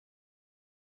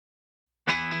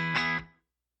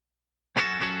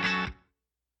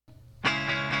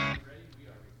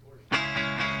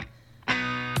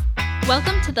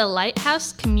Welcome to the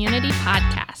Lighthouse Community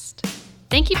Podcast.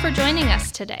 Thank you for joining us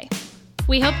today.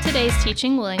 We hope today's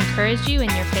teaching will encourage you in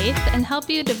your faith and help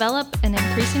you develop an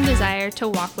increasing desire to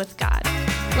walk with God.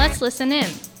 Let's listen in.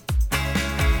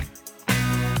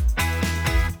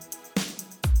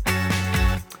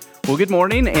 Well, good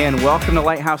morning and welcome to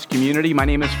Lighthouse Community. My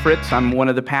name is Fritz. I'm one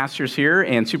of the pastors here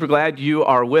and super glad you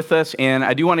are with us. And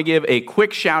I do want to give a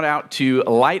quick shout out to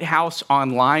Lighthouse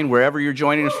Online, wherever you're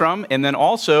joining us from, and then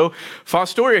also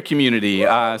Fostoria Community. We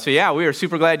are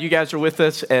super glad you guys are with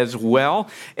us as well.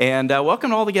 And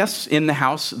welcome to all the guests in the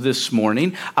house this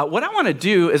morning. What I want to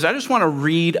do is I just want to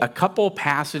read a couple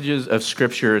passages of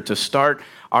Scripture to start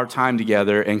our time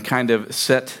together and kind of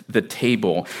set the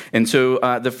table. And so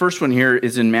the first one here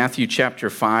is in Matthew chapter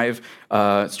 5,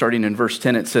 starting in verse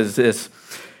 10. It says this: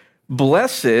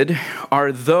 "Blessed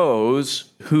are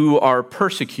those who are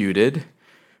persecuted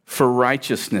for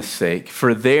righteousness' sake,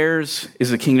 for theirs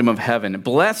is the kingdom of heaven.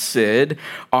 Blessed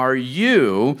are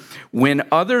you when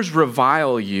others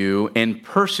revile you and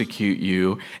persecute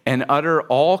you and utter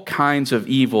all kinds of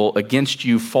evil against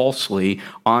you falsely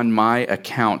on my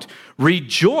account.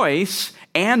 Rejoice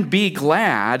and be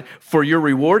glad, for your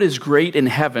reward is great in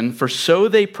heaven, for so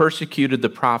they persecuted the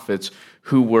prophets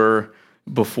who were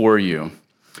before you."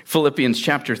 Philippians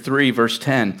chapter 3, verse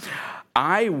 10.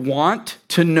 "I want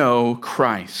to know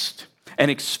Christ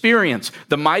and experience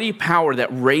the mighty power that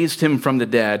raised him from the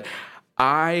dead.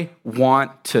 I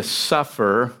want to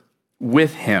suffer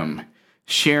with him,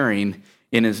 sharing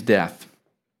in his death."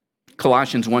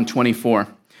 Colossians 1:24.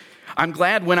 "I'm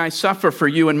glad when I suffer for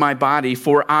you in my body,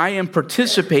 for I am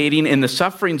participating in the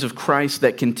sufferings of Christ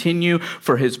that continue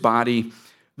for his body,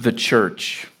 the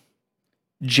church."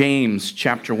 James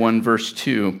chapter 1, verse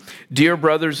 2. "Dear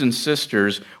brothers and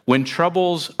sisters, when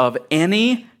troubles of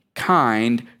any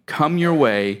kind come your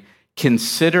way,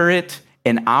 consider it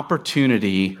an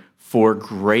opportunity for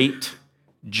great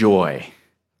joy."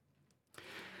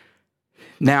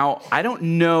 Now, I don't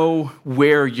know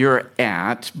where you're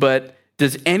at, but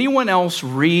does anyone else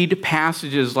read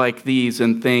passages like these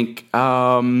and think,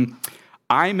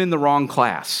 I'm in the wrong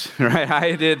class, right?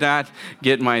 I did not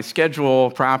get my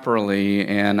schedule properly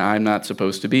and I'm not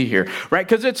supposed to be here, right?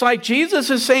 Because it's like Jesus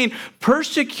is saying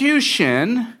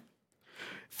persecution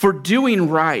for doing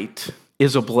right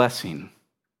is a blessing.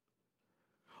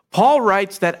 Paul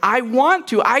writes that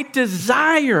I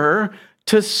desire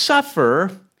to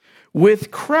suffer with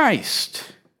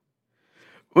Christ.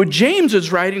 Well, James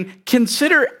is writing,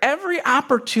 consider every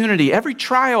opportunity, every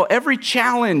trial, every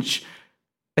challenge,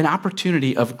 an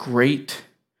opportunity of great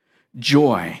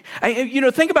joy.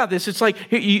 Think about this. It's like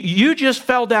you just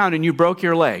fell down and you broke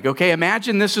your leg, okay?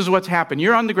 Imagine this is what's happened.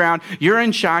 You're on the ground, you're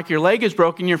in shock, your leg is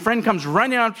broken, your friend comes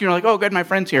running up to you, you're like, oh, good, my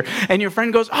friend's here. And your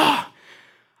friend goes, oh,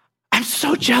 I'm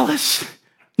so jealous.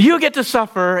 You get to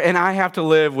suffer and I have to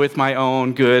live with my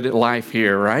own good life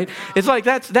here, right? It's like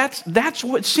that's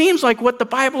what seems like what the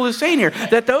Bible is saying here,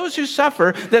 that those who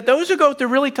suffer, that those who go through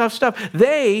really tough stuff,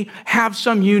 they have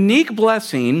some unique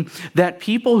blessing that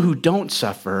people who don't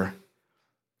suffer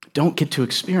don't get to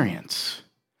experience.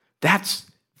 That's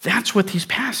what these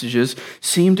passages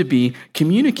seem to be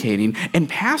communicating, and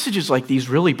passages like these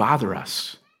really bother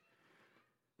us.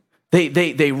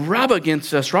 They rub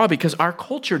against us raw because our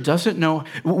culture doesn't know,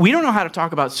 we don't know how to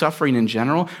talk about suffering in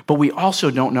general, but we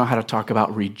also don't know how to talk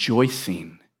about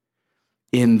rejoicing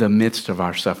in the midst of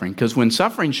our suffering. Because when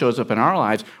suffering shows up in our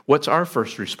lives, what's our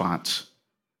first response?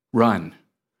 Run.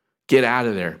 Get out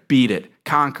of there. Beat it.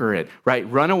 Conquer it, right?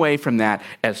 Run away from that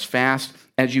as fast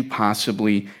as you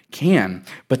possibly can.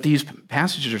 But these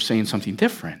passages are saying something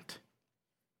different.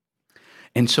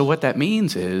 And so what that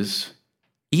means is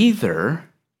either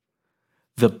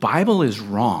the Bible is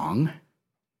wrong,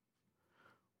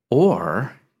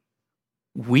 or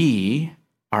we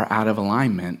are out of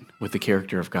alignment with the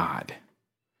character of God.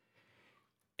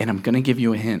 And I'm going to give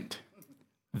you a hint.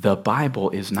 The Bible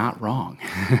is not wrong,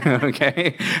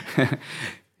 okay?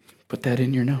 Put that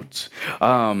in your notes.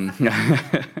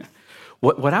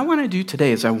 What I want to do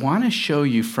today is I want to show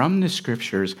you from the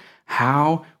Scriptures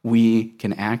how we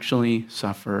can actually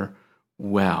suffer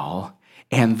well.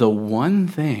 And the one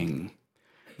thing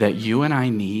that you and I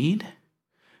need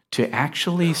to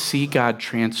actually see God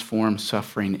transform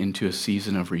suffering into a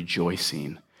season of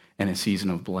rejoicing and a season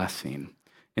of blessing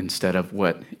instead of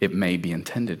what it may be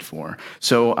intended for.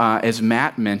 So as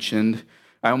Matt mentioned,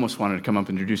 I almost wanted to come up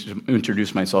and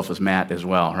introduce myself as Matt as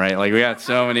well, right? Like we got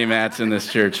so many Matts in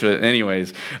this church. But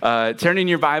anyways, turning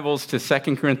your Bibles to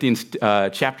 2 Corinthians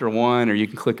chapter 1, or you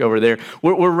can click over there.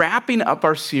 We're wrapping up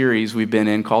our series we've been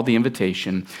in called The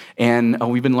Invitation, and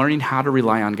we've been learning how to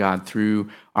rely on God through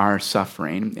our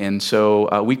suffering. And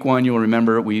so week one, you'll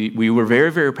remember, we were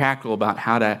very, very practical about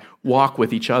how to walk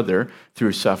with each other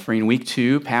through suffering. Week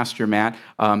two, Pastor Matt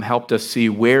helped us see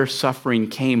where suffering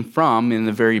came from in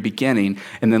the very beginning.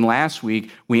 And then last week,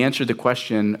 we answered the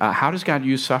question, how does God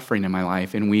use suffering in my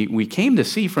life? And we came to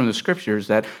see from the scriptures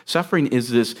that suffering is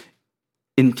this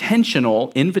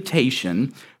intentional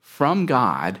invitation from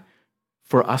God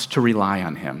for us to rely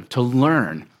on him, to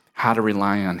learn how to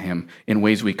rely on him in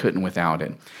ways we couldn't without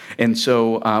it. And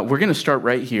so we're going to start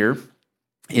right here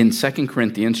in 2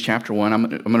 Corinthians chapter 1. I'm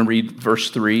going to read verse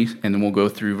 3, and then we'll go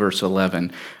through verse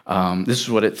 11. This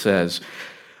is what it says.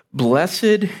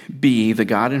 Blessed be the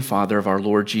God and Father of our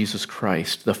Lord Jesus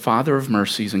Christ, the Father of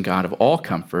mercies and God of all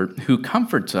comfort, who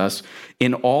comforts us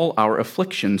in all our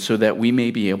affliction, so that we may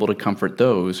be able to comfort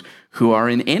those who are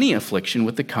in any affliction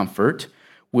with the comfort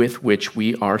with which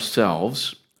we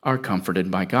ourselves are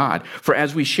comforted by God. For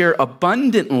as we share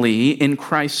abundantly in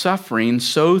Christ's suffering,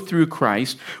 so through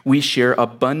Christ we share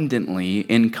abundantly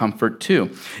in comfort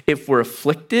too. If we're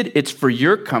afflicted, it's for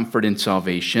your comfort and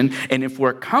salvation. And if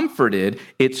we're comforted,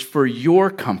 it's for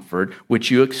your comfort, which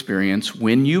you experience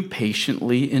when you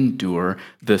patiently endure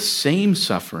the same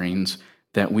sufferings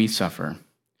that we suffer.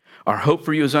 Our hope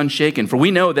for you is unshaken, for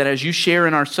we know that as you share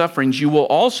in our sufferings, you will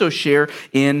also share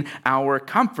in our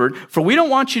comfort. For we don't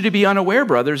want you to be unaware,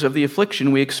 brothers, of the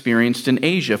affliction we experienced in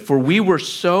Asia, for we were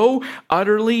so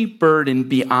utterly burdened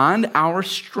beyond our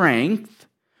strength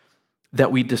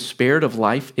that we despaired of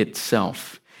life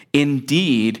itself.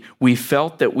 Indeed, we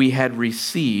felt that we had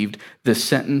received the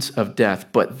sentence of death,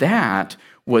 but that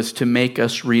was to make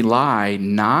us rely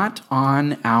not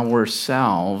on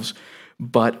ourselves,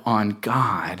 but on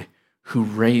God, who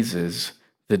raises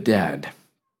the dead.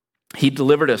 He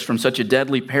delivered us from such a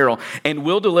deadly peril and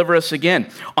will deliver us again.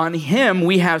 On him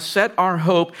we have set our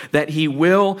hope that he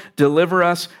will deliver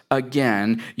us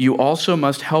again. You also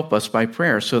must help us by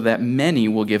prayer, so that many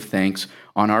will give thanks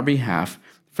on our behalf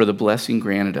for the blessing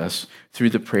granted us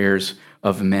through the prayers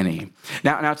of many.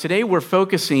 Now today we're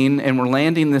focusing and we're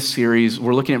landing this series.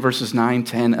 We're looking at verses 9,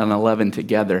 10, and 11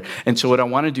 together. And so what I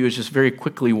want to do is just very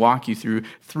quickly walk you through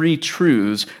three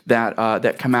truths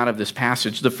that come out of this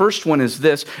passage. The first one is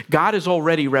this: God has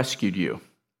already rescued you.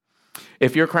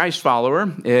 If you're a Christ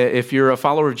follower, if you're a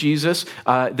follower of Jesus,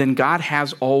 then God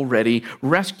has already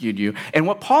rescued you. And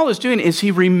what Paul is doing is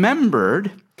he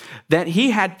remembered that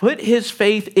he had put his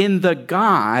faith in the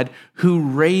God who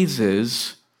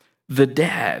raises the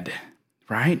dead,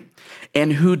 right?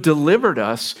 And who delivered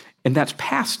us, and that's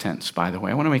past tense, by the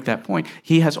way. I want to make that point.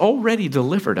 He has already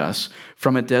delivered us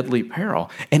from a deadly peril.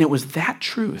 And it was that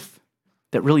truth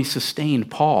that really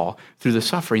sustained Paul through the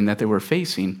suffering that they were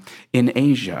facing in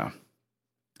Asia.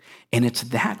 And it's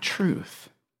that truth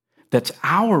that's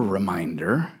our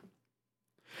reminder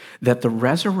that the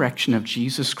resurrection of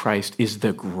Jesus Christ is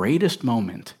the greatest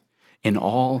moment in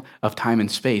all of time and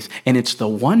space. And it's the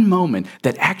one moment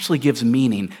that actually gives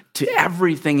meaning to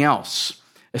everything else,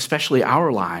 especially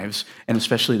our lives and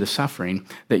especially the suffering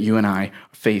that you and I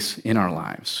face in our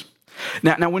lives.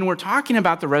 Now, when we're talking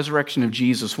about the resurrection of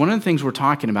Jesus, one of the things we're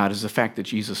talking about is the fact that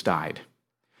Jesus died.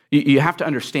 You have to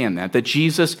understand that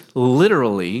Jesus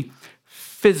literally,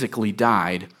 physically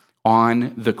died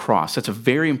on the cross. That's a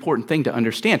very important thing to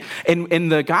understand.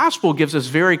 And the gospel gives us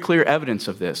very clear evidence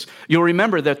of this. You'll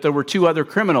remember that there were two other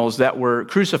criminals that were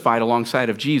crucified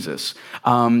alongside of Jesus.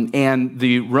 And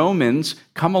the Romans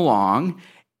come along,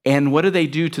 and what do they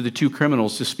do to the two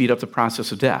criminals to speed up the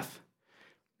process of death?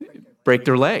 Breaks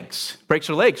their legs,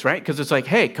 right? Because it's like,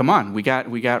 hey, come on, we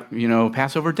got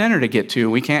Passover dinner to get to.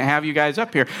 We can't have you guys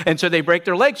up here. And so they break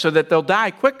their legs so that they'll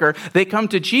die quicker. They come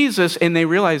to Jesus and they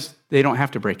realize they don't have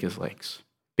to break his legs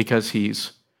because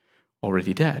he's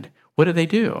already dead. What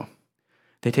do?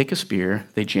 They take a spear,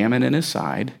 they jam it in his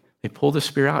side, they pull the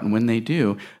spear out, and when they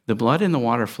do, the blood and the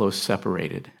water flow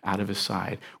separated out of his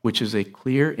side, which is a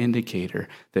clear indicator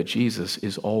that Jesus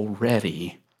is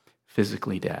already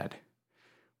physically dead,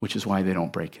 which is why they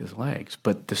don't break his legs.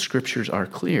 But the scriptures are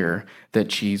clear that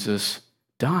Jesus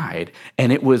died,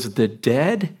 and it was the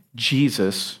dead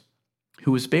Jesus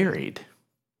who was buried.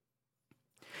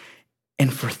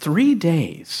 And for 3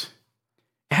 days,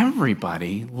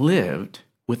 everybody lived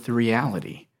with the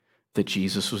reality that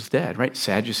Jesus was dead, right?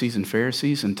 Sadducees and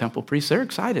Pharisees and temple priests, they're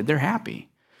excited, they're happy.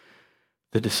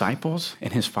 The disciples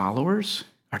and his followers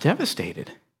are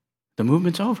devastated. The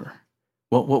movement's over.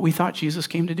 Well, what we thought Jesus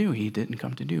came to do, he didn't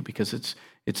come to do because it's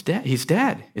dead. He's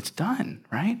dead. It's done,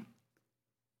 right?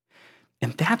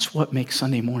 And that's what makes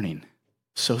Sunday morning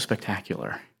so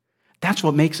spectacular. That's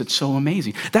what makes it so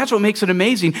amazing. That's what makes it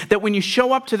amazing that when you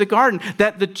show up to the garden,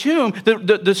 that the tomb,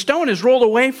 the stone is rolled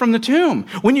away from the tomb.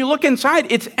 When you look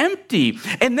inside, it's empty.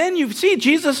 And then you see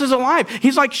Jesus is alive.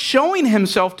 He's like showing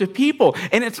himself to people.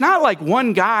 And it's not like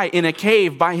one guy in a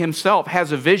cave by himself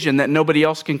has a vision that nobody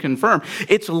else can confirm.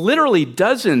 It's literally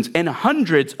dozens and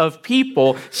hundreds of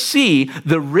people see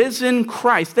the risen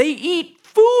Christ. They eat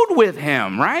food with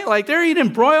him, right? Like they're eating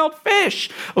broiled fish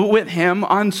with him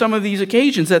on some of these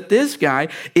occasions, that this guy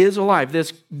is alive.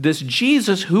 This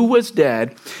Jesus who was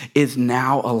dead is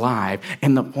now alive.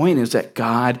 And the point is that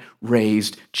God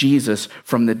raised Jesus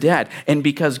from the dead. And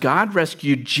because God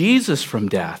rescued Jesus from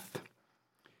death,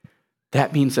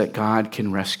 that means that God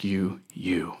can rescue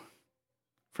you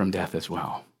from death as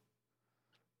well.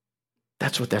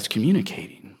 That's what that's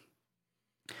communicating.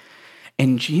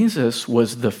 And Jesus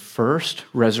was the first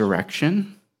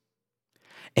resurrection,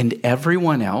 and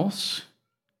everyone else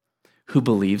who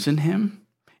believes in him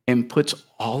and puts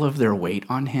all of their weight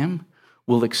on him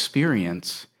will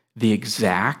experience the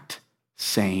exact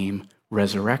same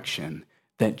resurrection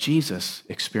that Jesus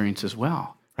experienced as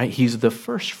well, right? He's the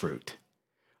first fruit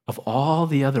of all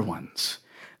the other ones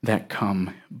that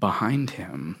come behind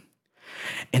him.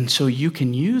 And so you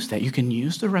can use that. You can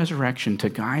use the resurrection to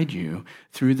guide you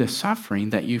through the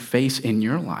suffering that you face in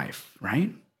your life,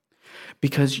 right?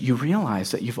 Because you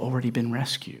realize that you've already been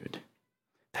rescued.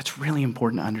 That's really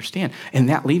important to understand. And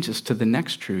that leads us to the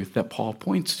next truth that Paul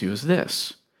points to is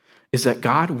this, is that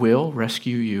God will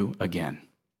rescue you again.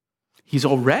 He's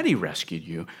already rescued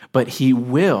you, but he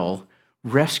will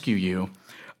rescue you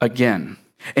again.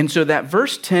 And so that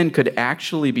verse 10 could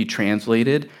actually be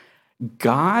translated,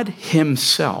 God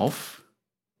himself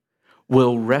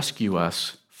will rescue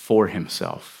us for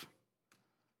himself.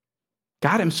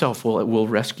 God himself will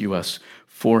rescue us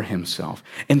for himself.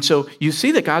 And so you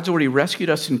see that God's already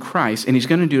rescued us in Christ, and he's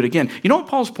going to do it again. You know what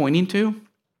Paul's pointing to?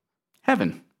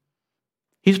 Heaven.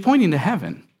 He's pointing to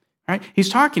heaven, right? He's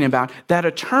talking about that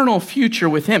eternal future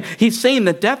with him. He's saying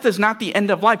that death is not the end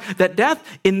of life, that death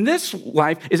in this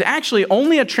life is actually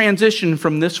only a transition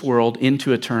from this world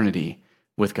into eternity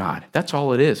with God. That's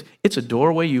all it is. It's a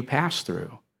doorway you pass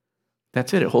through.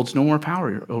 That's it. It holds no more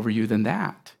power over you than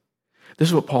that. This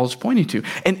is what Paul is pointing to.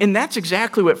 And that's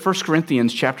exactly what 1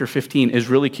 Corinthians chapter 15 is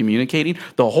really communicating.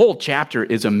 The whole chapter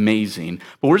is amazing,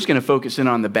 but we're just going to focus in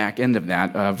on the back end of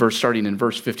that, starting in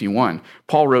verse 51.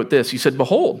 Paul wrote this. He said,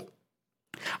 "Behold,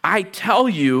 I tell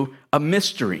you a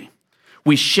mystery.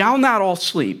 We shall not all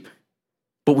sleep,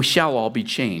 but we shall all be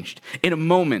changed. In a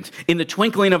moment, in the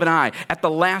twinkling of an eye, at the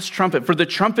last trumpet, for the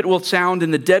trumpet will sound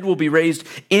and the dead will be raised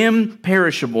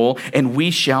imperishable, and we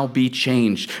shall be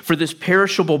changed. For this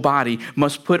perishable body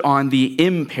must put on the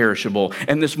imperishable,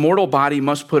 and this mortal body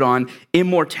must put on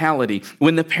immortality.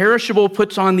 When the perishable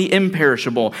puts on the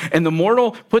imperishable, and the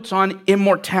mortal puts on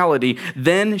immortality,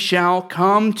 then shall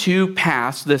come to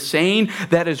pass the saying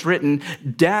that is written,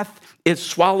 death is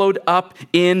swallowed up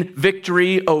in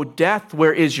victory. O death,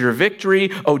 where is your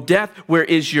victory? O death, where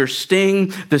is your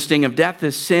sting? The sting of death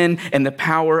is sin, and the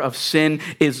power of sin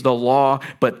is the law.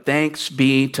 But thanks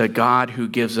be to God who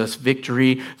gives us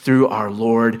victory through our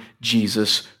Lord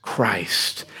Jesus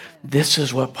Christ." This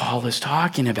is what Paul is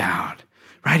talking about,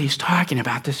 right? He's talking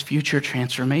about this future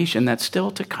transformation that's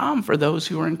still to come for those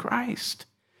who are in Christ.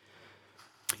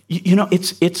 You know,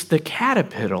 it's the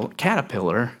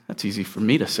caterpillar, that's easy for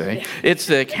me to say. It's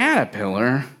the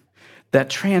caterpillar that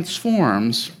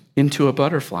transforms into a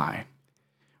butterfly.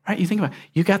 Right? You think about it,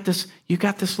 you got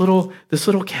this little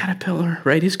caterpillar,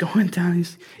 right? He's going down,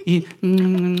 just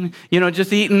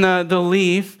eating the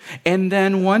leaf, and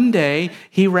then one day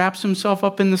he wraps himself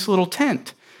up in this little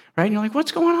tent, right? And you're like,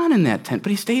 what's going on in that tent? But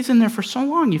he stays in there for so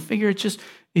long, you figure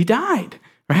he died.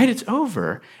 Right? It's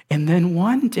over. And then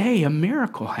one day a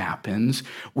miracle happens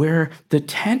where the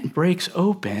tent breaks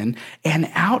open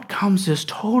and out comes this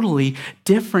totally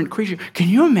different creature. Can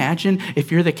you imagine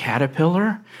if you're the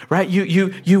caterpillar, right?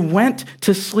 You went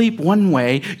to sleep one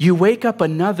way, you wake up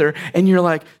another, and you're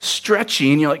like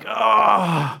stretching, and you're like,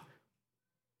 oh.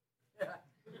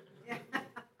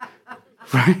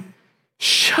 Right?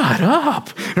 Shut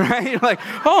up, right? You're like,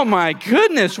 oh my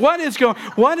goodness, what is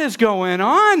going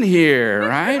on here,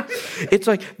 right? It's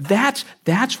like, that's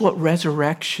what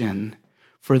resurrection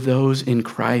for those in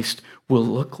Christ will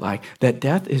look like. That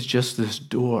death is just this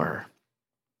door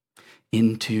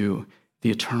into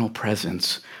the eternal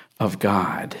presence of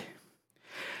God.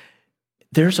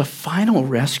 There's a final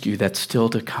rescue that's still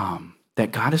to come.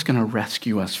 That God is going to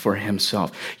rescue us for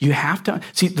himself. You have to,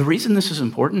 see, the reason this is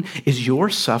important is your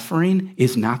suffering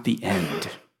is not the end.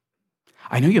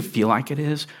 I know you feel like it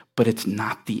is, but it's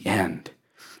not the end.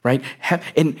 right?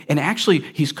 And actually,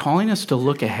 he's calling us to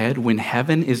look ahead when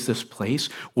heaven is this place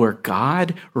where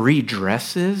God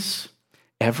redresses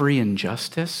every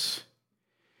injustice.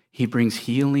 He brings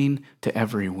healing to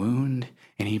every wound,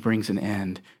 and he brings an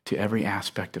end to every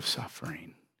aspect of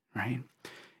suffering, right?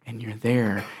 And you're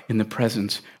there in the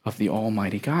presence of the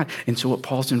Almighty God. And so what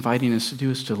Paul's inviting us to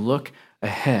do is to look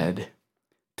ahead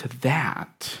to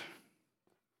that.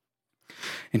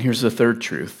 And here's the third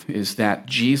truth, is that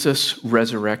Jesus'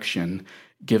 resurrection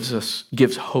gives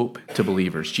hope to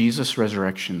believers. Jesus'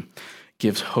 resurrection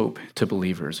gives hope to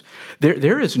believers.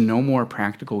 There is no more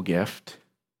practical gift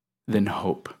than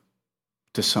hope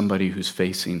to somebody who's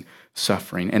facing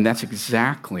suffering. And that's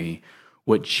exactly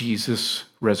what Jesus'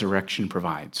 resurrection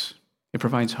provides. It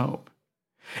provides hope.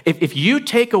 If you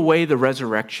take away the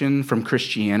resurrection from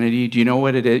Christianity, do you know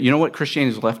what it is? You know what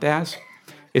Christianity is left as?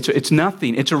 It's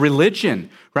nothing. It's a religion,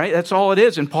 right? That's all it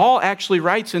is. And Paul actually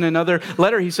writes in another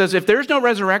letter, he says, if there's no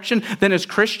resurrection, then as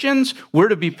Christians, we're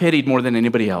to be pitied more than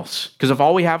anybody else. Because if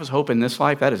all we have is hope in this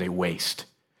life, that is a waste.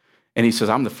 And he says,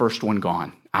 I'm the first one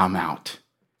gone. I'm out.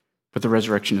 But the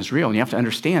resurrection is real. And you have to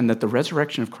understand that the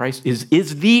resurrection of Christ is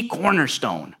the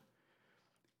cornerstone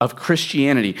of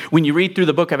Christianity. When you read through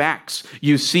the book of Acts,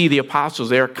 you see the apostles,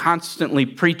 they are constantly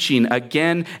preaching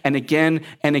again and again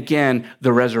and again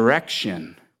the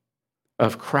resurrection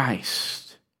of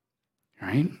Christ,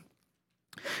 right?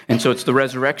 And so it's the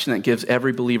resurrection that gives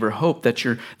every believer hope that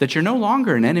you're no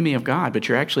longer an enemy of God, but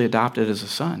you're actually adopted as a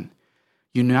son.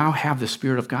 You now have the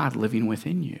Spirit of God living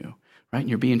within you, right? And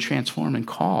you're being transformed and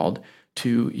called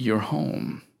to your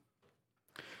home.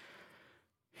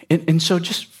 And so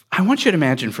I want you to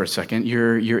imagine for a second,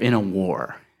 you're in a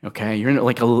war, okay? You're in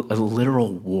like a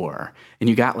literal war, and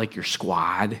you got like your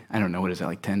squad. I don't know, what is that,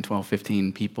 like 10, 12,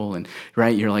 15 people? And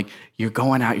right, you're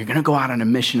going out, you're gonna go out on a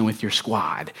mission with your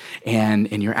squad, and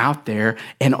you're out there,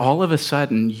 and all of a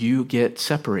sudden you get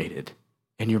separated,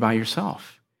 and you're by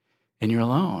yourself, and you're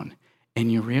alone,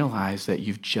 and you realize that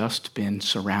you've just been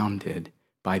surrounded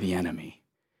by the enemy.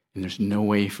 And there's no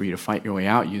way for you to fight your way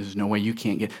out. There's no way you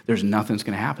can't there's nothing's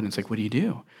going to happen. It's like, what do?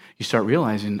 You start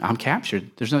realizing, I'm captured.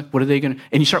 What are they going to,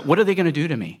 and you start, what are they going to do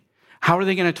to me? How are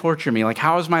they going to torture me? Like,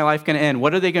 how is my life going to end?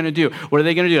 What are they going to do? What are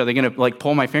they going to do? Are they going to like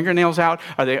pull my fingernails out?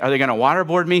 Are they going to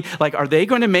waterboard me? Like, are they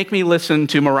going to make me listen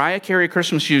to Mariah Carey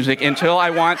Christmas music until I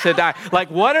want to die?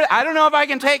 Like, I don't know if I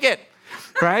can take it.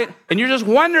 Right? And you're just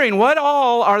wondering, what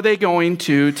all are they going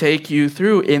to take you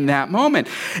through in that moment?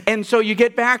 And so you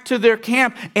get back to their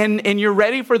camp, and you're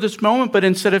ready for this moment, but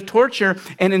instead of torture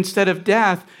and instead of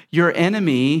death, your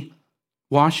enemy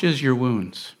washes your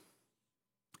wounds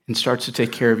and starts to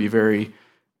take care of you very,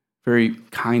 very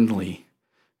kindly,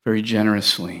 very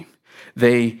generously.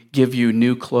 They give you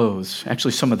new clothes,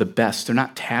 actually some of the best. They're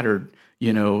not tattered,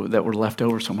 that were left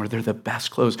over somewhere. They're the best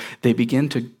clothes. They begin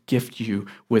to gift you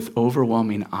with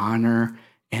overwhelming honor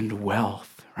and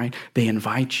wealth, right? They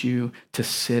invite you to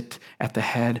sit at the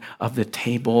head of the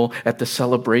table at the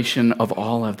celebration of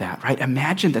all of that, right?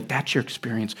 Imagine that that's your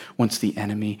experience once the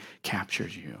enemy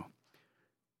captures you.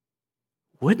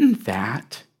 Wouldn't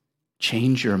that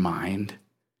change your mind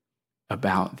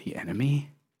about the enemy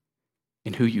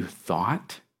and who you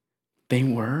thought they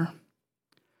were?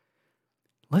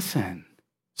 Listen.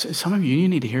 Some of you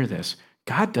need to hear this.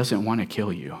 God doesn't want to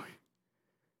kill you.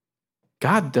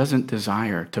 God doesn't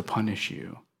desire to punish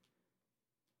you.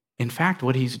 In fact,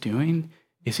 what he's doing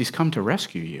is he's come to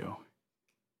rescue you.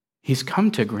 He's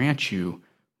come to grant you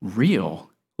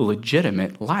real,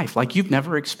 legitimate life like you've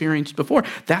never experienced before.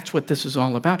 That's what this is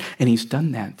all about. And he's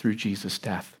done that through Jesus'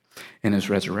 death and his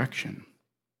resurrection.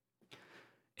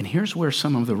 And here's where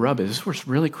some of the rub is. This is where it's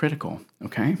really critical,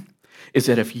 okay? Is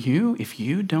that if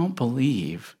you don't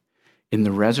believe in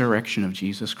the resurrection of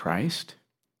Jesus Christ,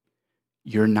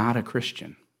 you're not a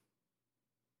Christian.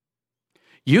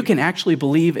 You can actually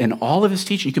believe in all of his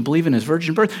teaching. You can believe in his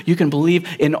virgin birth. You can believe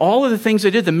in all of the things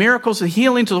he did, the miracles, the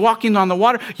healings, the walking on the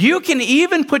water. You can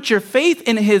even put your faith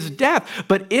in his death.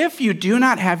 But if you do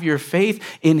not have your faith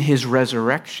in his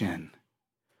resurrection,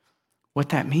 what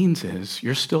that means is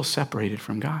you're still separated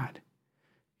from God.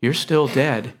 You're still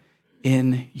dead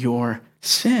in your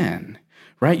sin,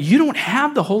 right? You don't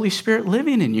have the Holy Spirit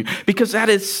living in you because that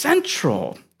is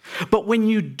central. But when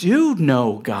you do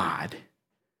know God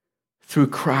through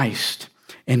Christ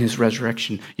and his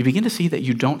resurrection, you begin to see that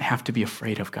you don't have to be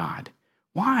afraid of God.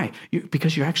 Why?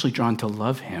 Because you're actually drawn to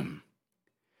love him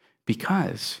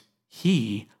because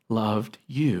he loved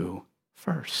you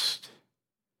first.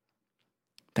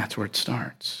 That's where it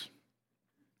starts.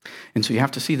 And so you have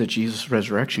to see that Jesus'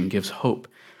 resurrection gives hope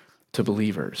to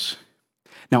believers.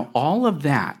 Now, all of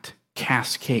that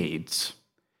cascades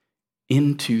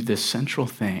into this central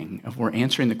thing of we're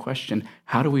answering the question,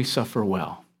 how do we suffer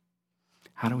well?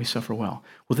 How do we suffer well?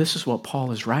 Well, this is what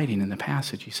Paul is writing in the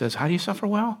passage. He says, how do you suffer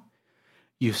well?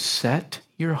 You set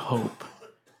your hope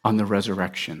on the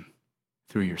resurrection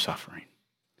through your suffering.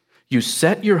 You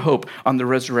set your hope on the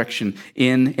resurrection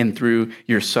in and through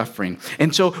your suffering.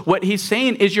 And so what he's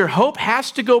saying is your hope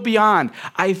has to go beyond,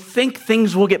 I think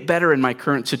things will get better in my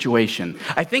current situation.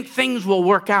 I think things will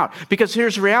work out. Because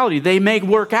here's the reality, they may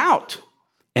work out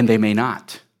and they may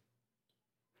not.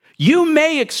 You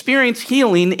may experience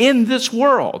healing in this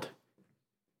world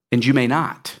and you may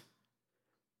not.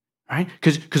 Right?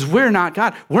 Because we're not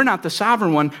God. We're not the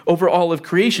sovereign one over all of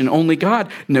creation. Only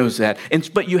God knows that.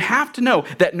 But you have to know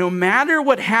that no matter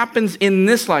what happens in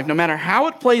this life, no matter how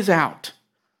it plays out,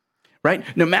 right?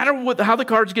 No matter how the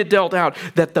cards get dealt out,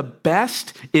 that the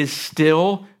best is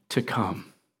still to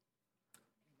come.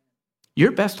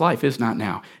 Your best life is not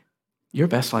now. Your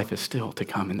best life is still to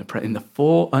come in the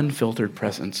full, unfiltered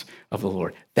presence of the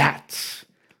Lord. That's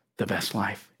the best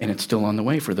life. And it's still on the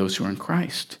way for those who are in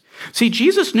Christ. See,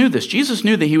 Jesus knew this. Jesus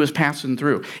knew that he was passing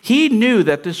through. He knew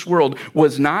that this world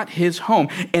was not his home.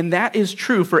 And that is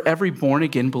true for every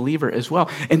born-again believer as well.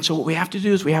 And so what we have to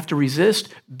do is we have to resist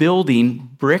building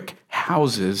brick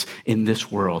houses in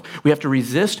this world. We have to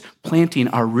resist planting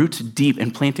our roots deep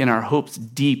and planting our hopes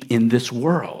deep in this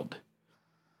world.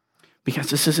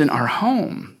 Because this isn't our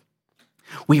home.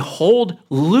 We hold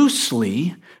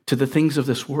loosely to the things of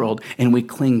this world and we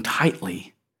cling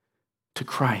tightly to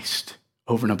Christ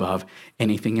over and above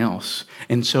anything else.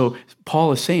 And so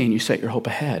Paul is saying you set your hope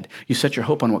ahead. You set your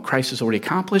hope on what Christ has already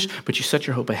accomplished, but you set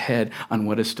your hope ahead on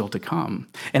what is still to come.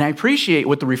 And I appreciate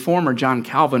what the reformer John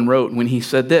Calvin wrote when he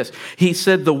said this. He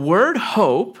said, the word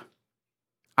hope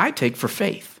I take for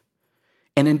faith.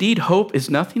 And indeed, hope is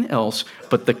nothing else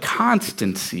but the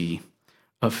constancy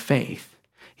of faith.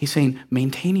 He's saying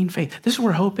maintaining faith. This is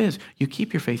where hope is. You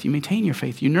keep your faith, you maintain your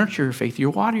faith, you nurture your faith,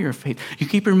 you water your faith. You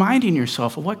keep reminding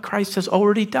yourself of what Christ has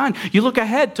already done. You look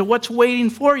ahead to what's waiting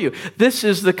for you. This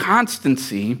is the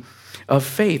constancy of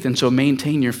faith. And so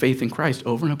maintain your faith in Christ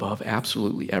over and above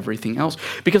absolutely everything else.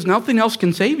 Because nothing else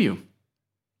can save you.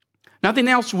 Nothing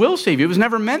else will save you. It was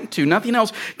never meant to. Nothing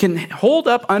else can hold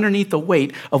up underneath the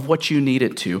weight of what you need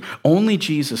it to. Only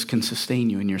Jesus can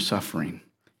sustain you in your suffering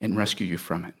and rescue you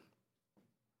from it.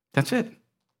 That's it.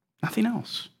 Nothing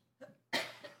else.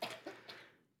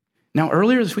 Now,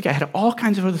 earlier this week, I had all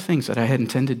kinds of other things that I had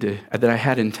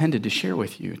intended to share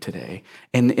with you today.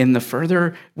 And in the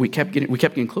further we kept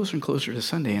getting closer and closer to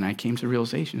Sunday, and I came to the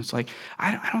realization, it's like,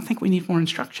 I don't think we need more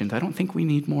instructions. I don't think we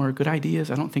need more good ideas.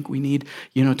 I don't think we need,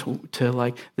 to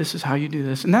like, this is how you do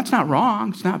this. And that's not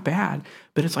wrong. It's not bad.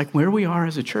 But it's like where we are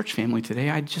as a church family today,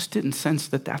 I just didn't sense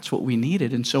that that's what we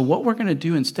needed. And so what we're going to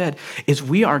do instead is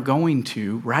we are going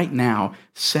to, right now,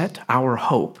 set our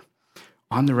hope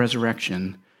on the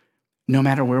resurrection no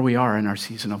matter where we are in our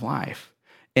season of life.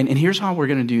 And here's how we're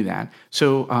going to do that.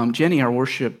 So Jenny, our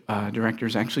worship director,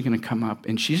 is actually going to come up,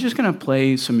 and she's just going to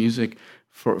play some music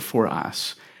for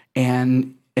us.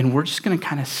 And we're just going to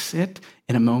kind of sit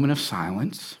in a moment of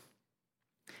silence.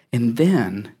 And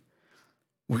then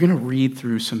we're going to read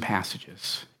through some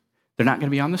passages. They're not going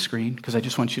to be on the screen because I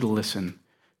just want you to listen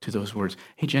to those words.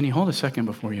 Hey, Jenny, hold a second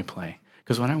before you play.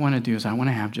 Because what I want to do is I want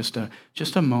to have just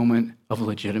a moment of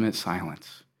legitimate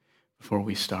silence before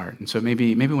we start. And so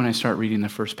maybe when I start reading the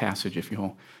first passage, if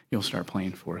you'll start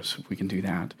playing for us, if we can do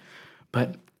that.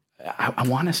 But I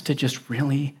want us to just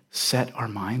really set our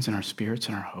minds and our spirits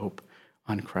and our hope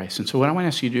on Christ. And so what I want to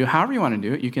ask you to do, however you want to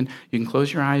do it, you can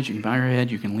close your eyes, you can bow your head,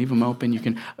 you can leave them open, you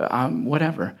can,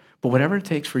 whatever. But whatever it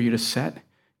takes for you to set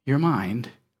your mind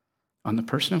on the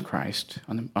person of Christ,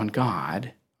 on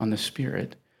God, on the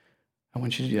Spirit, I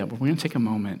want you to do that. But we're going to take a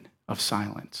moment of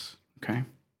silence, okay?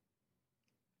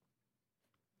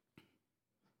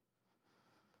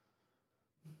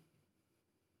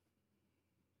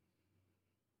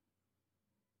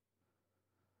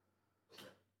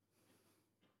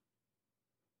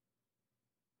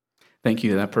 Thank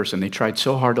you to that person. They tried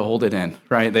so hard to hold it in,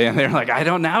 right? They're like,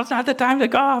 now's not the time to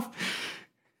cough.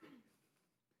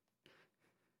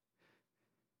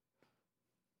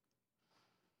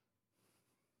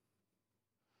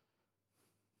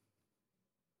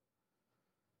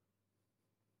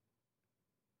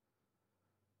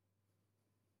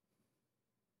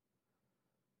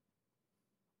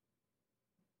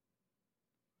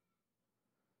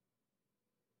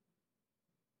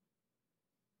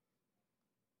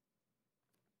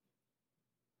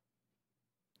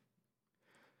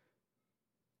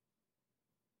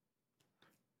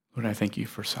 Lord, I thank you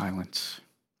for silence,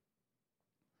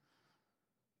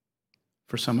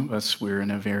 For some of us, we're in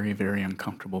a very, very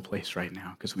uncomfortable place right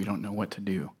now because we don't know what to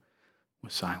do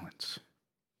with silence.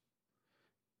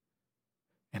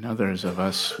 And others of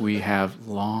us, we have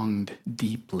longed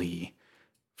deeply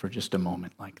for just a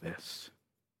moment like this.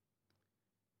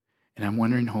 And I'm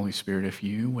wondering, Holy Spirit, if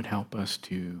you would help us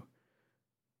to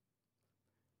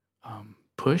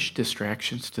push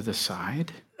distractions to the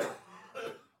side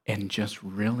and just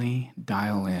really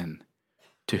dial in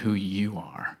to who you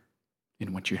are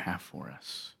and what you have for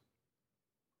us.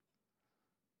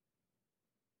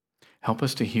 Help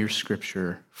us to hear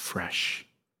Scripture fresh,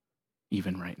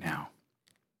 even right now.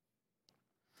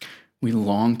 We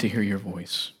long to hear your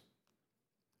voice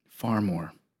far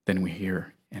more than we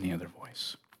hear any other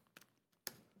voice.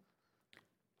 I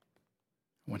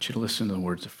want you to listen to the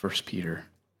words of 1 Peter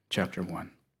chapter 1.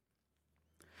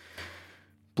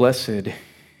 Blessed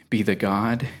be the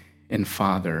God and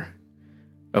Father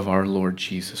of our Lord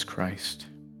Jesus Christ.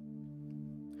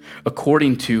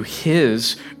 According to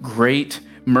his great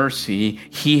mercy,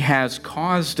 he has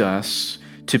caused us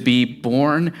to be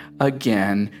born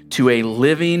again to a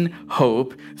living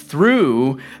hope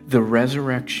through the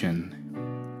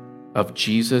resurrection of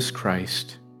Jesus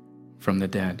Christ from the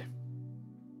dead,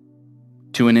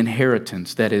 to an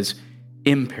inheritance that is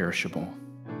imperishable,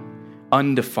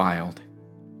 undefiled,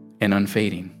 and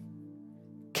unfading,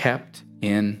 kept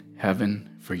in heaven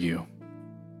for you,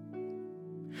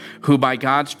 who by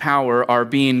God's power are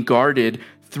being guarded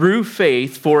through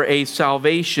faith for a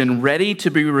salvation ready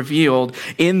to be revealed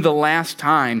in the last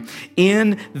time.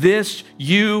 In this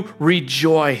you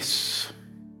rejoice,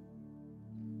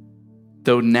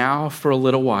 though now for a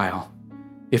little while,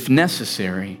 if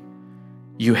necessary,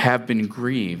 you have been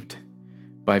grieved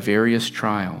by various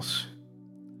trials,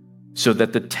 so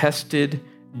that the tested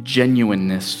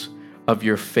genuineness of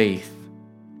your faith,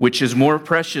 which is more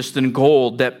precious than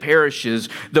gold that perishes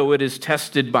though it is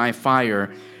tested by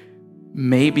fire,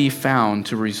 may be found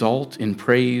to result in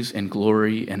praise and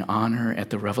glory and honor at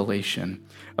the revelation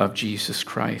of Jesus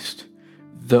Christ.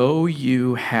 Though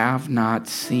you have not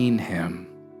seen him,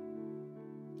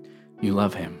 you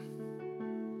love him.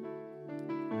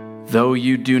 Though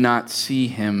you do not see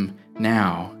him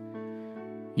now,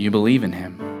 you believe in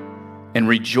him and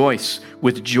rejoice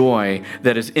with joy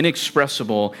that is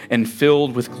inexpressible and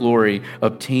filled with glory,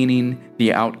 obtaining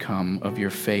the outcome of your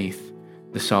faith,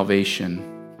 the salvation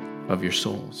of your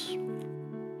souls.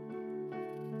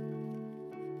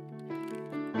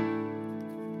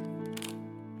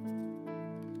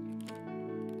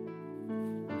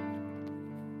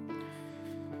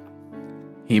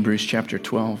 Hebrews chapter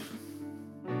 12.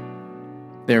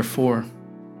 Therefore,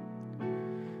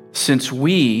 since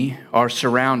we are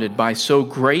surrounded by so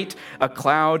great a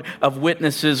cloud of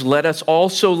witnesses, let us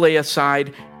also lay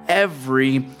aside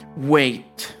every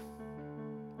weight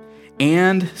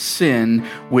and sin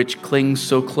which clings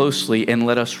so closely, and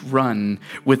let us run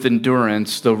with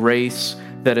endurance the race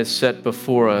that is set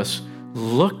before us,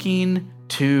 looking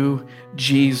to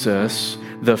Jesus,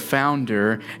 the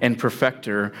founder and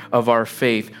perfecter of our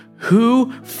faith,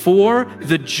 who for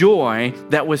the joy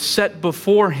that was set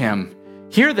before him,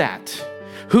 hear that,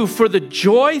 who for the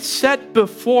joy set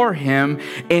before him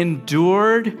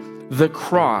endured the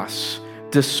cross,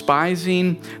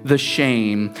 despising the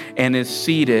shame, and is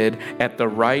seated at the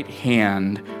right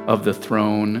hand of the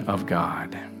throne of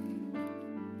God.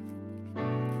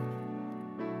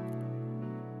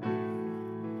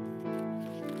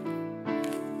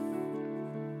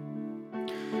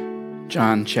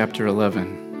 John chapter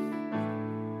 11.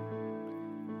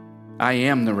 I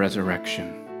am the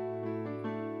resurrection,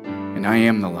 and I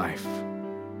am the life.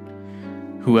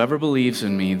 Whoever believes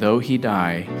in me, though he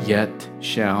die, yet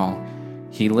shall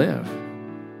he live.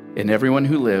 And everyone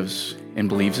who lives and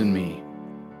believes in me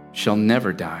shall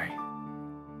never die.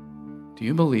 Do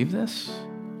you believe this?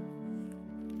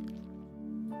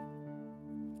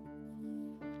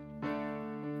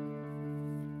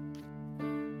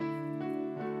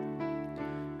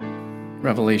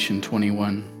 Revelation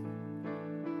 21.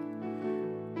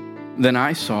 Then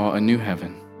I saw a new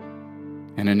heaven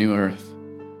and a new earth.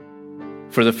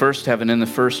 For the first heaven and the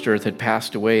first earth had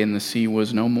passed away, and the sea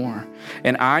was no more.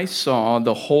 And I saw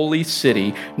the holy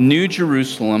city, New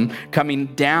Jerusalem, coming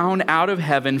down out of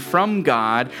heaven from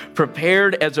God,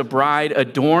 prepared as a bride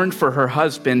adorned for her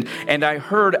husband. And I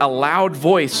heard a loud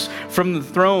voice from the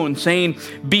throne saying,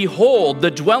 Behold,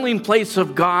 the dwelling place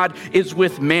of God is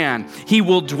with man. He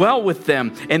will dwell with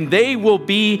them, and they will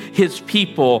be his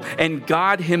people, and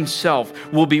God himself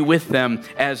will be with them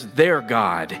as their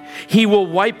God. He will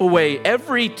wipe away every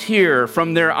every tear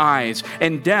from their eyes,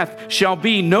 and death shall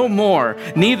be no more.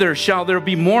 Neither shall there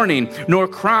be mourning, nor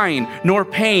crying, nor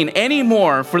pain any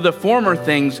more, for the former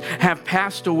things have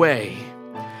passed away.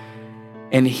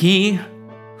 And he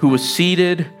who was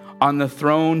seated on the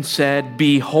throne said,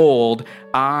 Behold,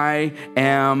 I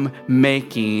am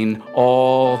making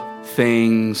all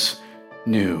things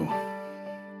new.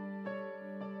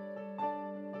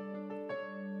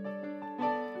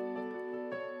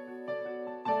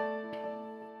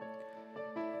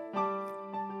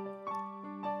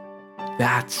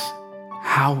 That's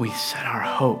how we set our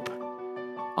hope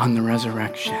on the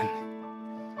resurrection,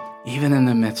 even in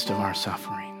the midst of our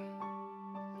suffering.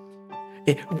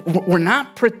 We're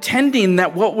not pretending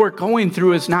that what we're going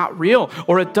through is not real,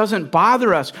 or it doesn't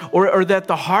bother us, or that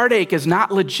the heartache is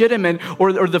not legitimate,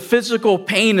 or the physical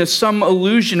pain is some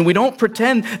illusion. We don't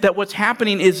pretend that what's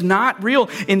happening is not real.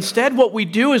 Instead, what we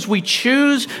do is we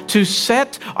choose to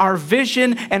set our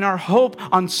vision and our hope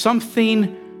on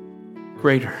something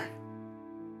greater.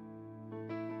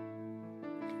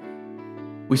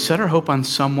 We set our hope on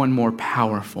someone more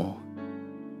powerful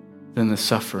than the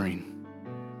suffering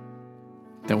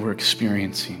that we're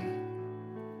experiencing.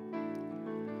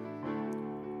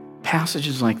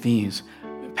 Passages like these,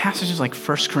 passages like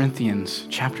 1 Corinthians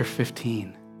chapter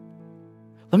 15.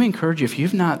 Let me encourage you, if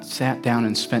you've not sat down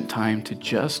and spent time to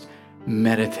just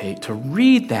meditate, to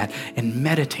read that and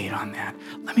meditate on that,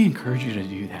 let me encourage you to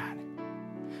do that.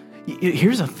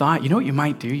 Here's a thought. You know what you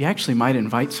might do? You actually might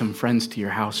invite some friends to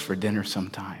your house for dinner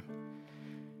sometime.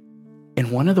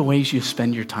 And one of the ways you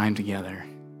spend your time together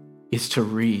is to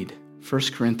read 1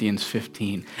 Corinthians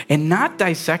 15 and not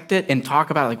dissect it and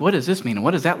talk about, like, what does this mean? And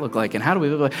what does that look like? And how do we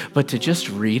look like? But to just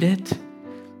read it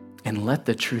and let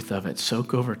the truth of it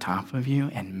soak over top of you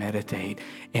and meditate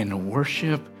and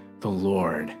worship the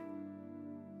Lord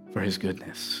for his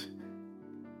goodness.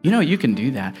 You know, you can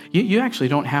do that. You actually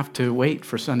don't have to wait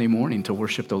for Sunday morning to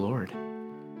worship the Lord.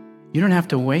 You don't have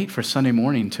to wait for Sunday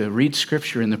morning to read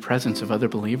scripture in the presence of other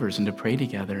believers and to pray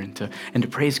together and to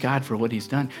praise God for what he's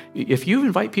done. If you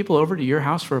invite people over to your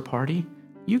house for a party,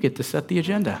 you get to set the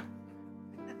agenda.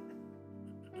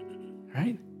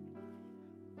 Right?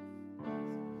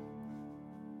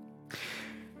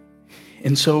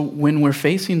 And so when we're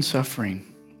facing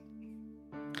suffering,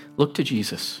 look to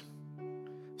Jesus.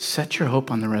 Set your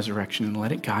hope on the resurrection and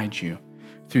let it guide you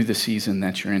through the season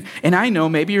that you're in. And I know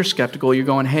maybe you're skeptical. You're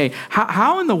going, hey,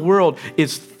 how in the world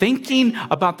is thinking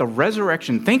about the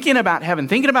resurrection, thinking about heaven,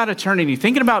 thinking about eternity,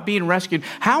 thinking about being rescued,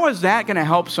 how is that going to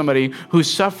help somebody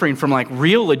who's suffering from like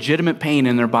real legitimate pain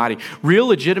in their body, real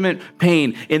legitimate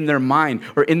pain in their mind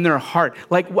or in their heart?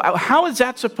 Like, how is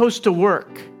that supposed to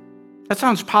work? That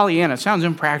sounds Pollyanna. It sounds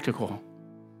impractical.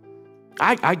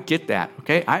 I get that,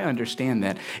 okay? I understand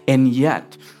that. And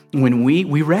yet, when we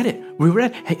read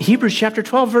Hebrews chapter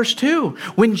 12, verse 2,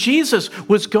 when Jesus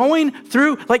was going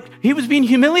through, like, he was being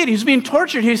humiliated, he was being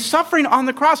tortured, he was suffering on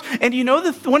the cross. And you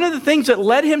know, one of the things that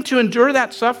led him to endure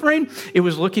that suffering, it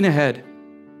was looking ahead.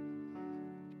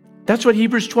 That's what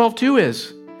Hebrews 12:2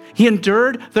 is. He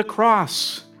endured the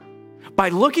cross by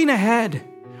looking ahead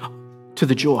to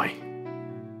the joy.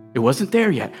 It wasn't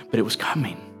there yet, but it was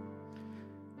coming.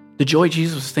 The joy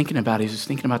Jesus was thinking about, he was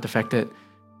thinking about the fact that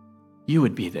you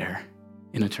would be there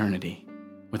in eternity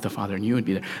with the Father, and you would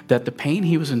be there. That the pain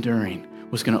he was enduring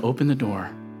was going to open the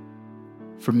door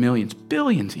for millions,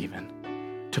 billions even,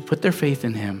 to put their faith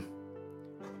in him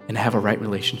and have a right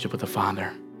relationship with the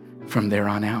Father from there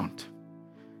on out.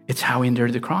 It's how he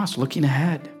endured the cross, looking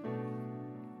ahead.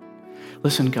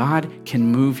 Listen, God can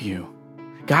move you.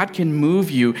 God can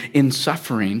move you in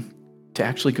suffering to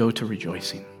actually go to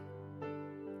rejoicing.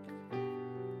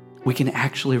 We can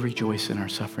actually rejoice in our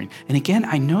suffering. And again,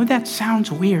 I know that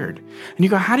sounds weird. And you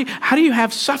go, how do you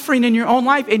have suffering in your own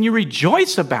life and you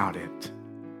rejoice about it?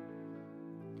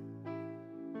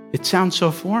 It sounds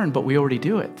so foreign, but we already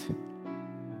do it.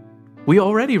 We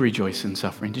already rejoice in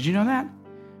suffering. Did you know that?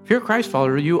 If you're a Christ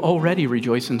follower, you already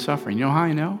rejoice in suffering. You know how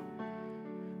I know?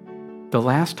 The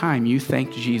last time you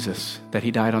thanked Jesus that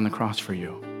he died on the cross for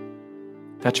you,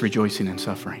 that's rejoicing in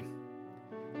suffering.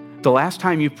 The last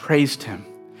time you praised him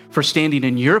for standing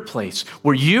in your place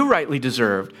where you rightly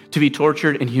deserved to be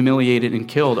tortured and humiliated and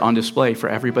killed on display for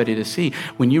everybody to see.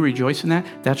 When you rejoice in that,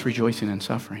 that's rejoicing in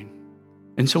suffering.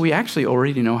 And so we actually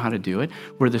already know how to do it.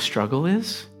 Where the struggle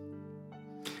is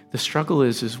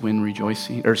when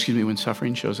when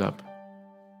suffering shows up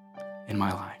in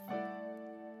my life.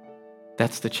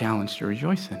 That's the challenge, to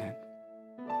rejoice in it.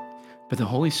 But the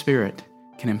Holy Spirit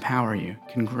can empower you,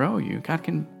 can grow you. God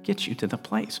can get you to the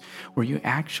place where you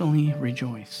actually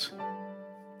rejoice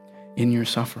in your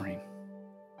suffering.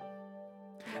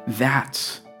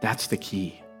 That's the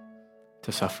key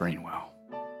to suffering well.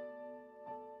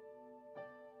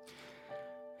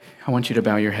 I want you to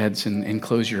bow your heads and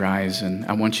close your eyes, and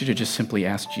I want you to just simply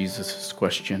ask Jesus this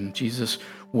question. Jesus,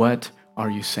 what are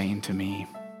you saying to me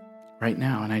right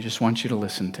now? And I just want you to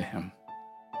listen to him,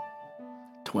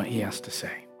 to what he has to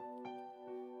say.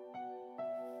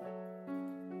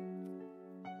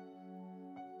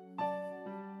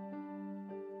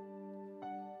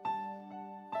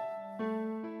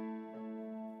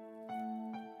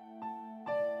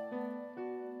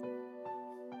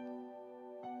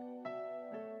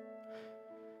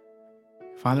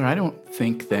 Father, I don't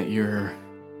think that you're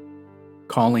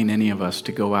calling any of us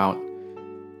to go out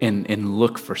and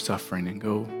look for suffering and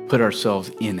go put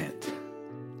ourselves in it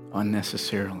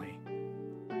unnecessarily.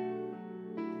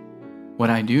 What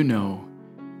I do know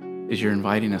is you're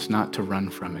inviting us not to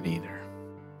run from it either,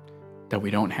 that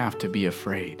we don't have to be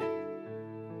afraid,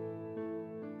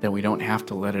 that we don't have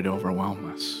to let it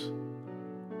overwhelm us.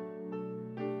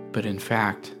 But in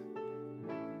fact,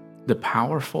 the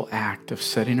powerful act of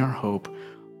setting our hope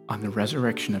on the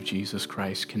resurrection of Jesus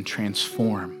Christ can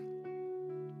transform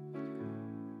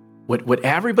what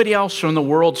everybody else from the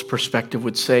world's perspective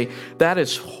would say, that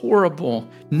is horrible.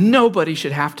 Nobody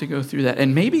should have to go through that.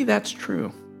 And maybe that's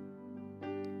true.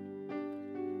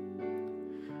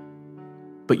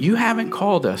 But you haven't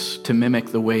called us to mimic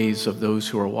the ways of those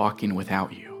who are walking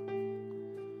without you.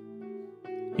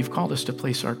 You've called us to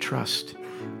place our trust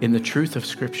in the truth of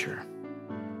Scripture,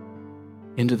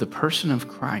 into the person of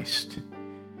Christ,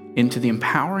 into the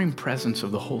empowering presence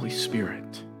of the Holy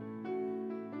Spirit,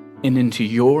 and into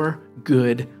your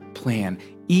good plan,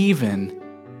 even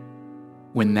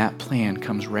when that plan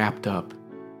comes wrapped up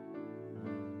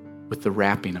with the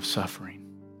wrapping of suffering.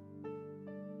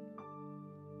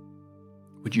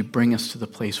 Would you bring us to the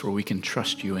place where we can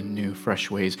trust you in new,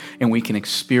 fresh ways, and we can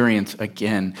experience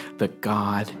again the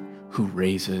God who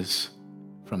raises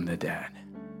from the dead?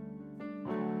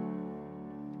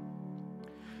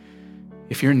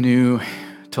 If you're new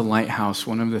to Lighthouse,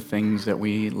 one of the things that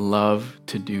we love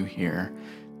to do here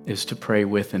is to pray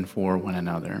with and for one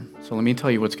another. So let me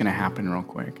tell you what's going to happen real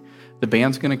quick. The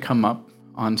band's going to come up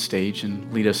on stage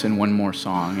and lead us in one more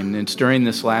song. And it's during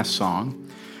this last song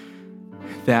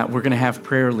that we're going to have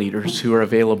prayer leaders who are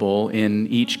available in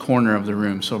each corner of the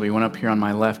room. So there'll be one up here on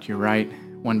my left, your right,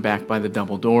 one back by the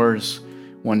double doors,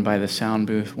 one by the sound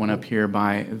booth, one up here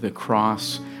by the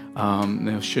cross.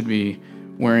 There should be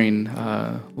wearing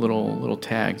little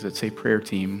tags that say prayer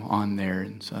team on there.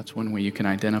 And so that's one way you can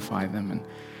identify them. And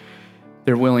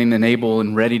they're willing and able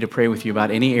and ready to pray with you about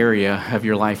any area of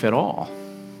your life at all.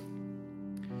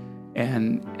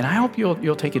 And I hope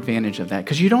you'll take advantage of that,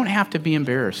 because you don't have to be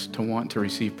embarrassed to want to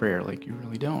receive prayer. Like, you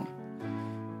really don't.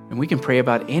 And we can pray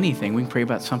about anything. We can pray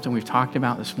about something we've talked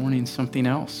about this morning, something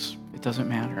else. It doesn't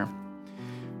matter.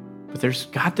 But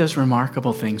God does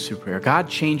remarkable things through prayer. God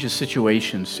changes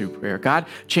situations through prayer. God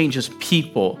changes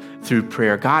people through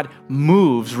prayer. God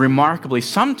moves remarkably.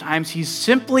 Sometimes he's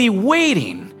simply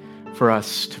waiting for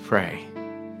us to pray.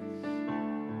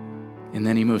 And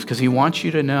then he moves, because he wants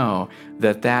you to know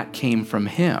that came from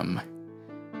him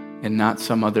and not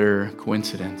some other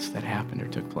coincidence that happened or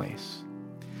took place.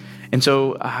 And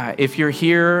so if you're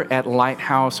here at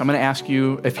Lighthouse, I'm going to ask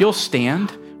you if you'll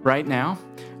stand right now.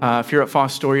 If you're at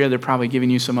Fostoria, they're probably giving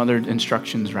you some other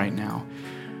instructions right now.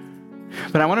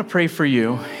 But I want to pray for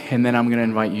you, and then I'm going to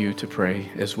invite you to pray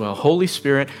as well. Holy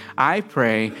Spirit, I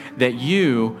pray that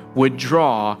you would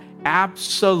draw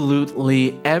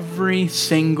absolutely every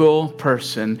single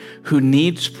person who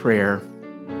needs prayer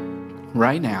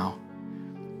right now.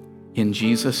 In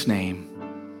Jesus' name,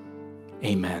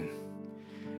 amen.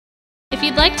 If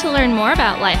you'd like to learn more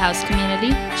about Lighthouse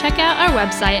Community, check out our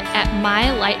website at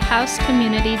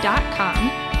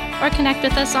mylighthousecommunity.com or connect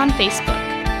with us on Facebook.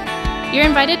 You're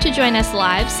invited to join us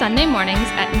live Sunday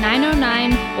mornings at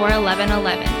 9:09 or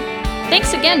 11:11.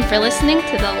 Thanks again for listening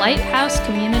to the Lighthouse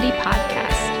Community Podcast.